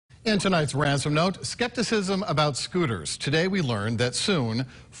In tonight's Ransom Note, skepticism about scooters. Today we learned that soon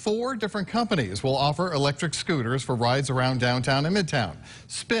 4 different companies will offer electric scooters for rides around downtown and midtown.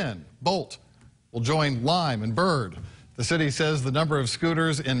 Spin, Bolt will join Lime and Bird. The city says the number of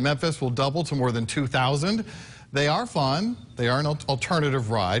scooters in Memphis will double to more than 2,000. They are fun, they are an alternative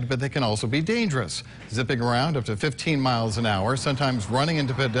ride, but they can also be dangerous, zipping around up to 15 miles an hour, sometimes running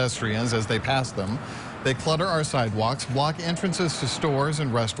into pedestrians as they pass them. They clutter our sidewalks, block entrances to stores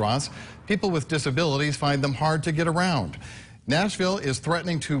and restaurants. People with disabilities find them hard to get around. Nashville is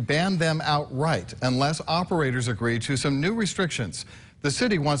threatening to ban them outright unless operators agree to some new restrictions. The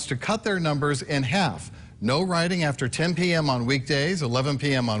city wants to cut their numbers in half. No riding after 10 p.m. on weekdays, 11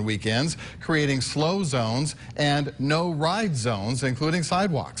 p.m. on weekends, creating slow zones, and no ride zones, including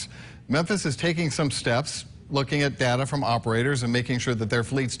sidewalks. Memphis is taking some steps, looking at data from operators and making sure that their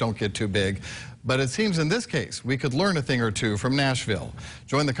fleets don't get too big. But it seems in this case, we could learn a thing or two from Nashville.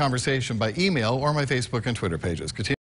 Join the conversation by email or my Facebook and Twitter pages.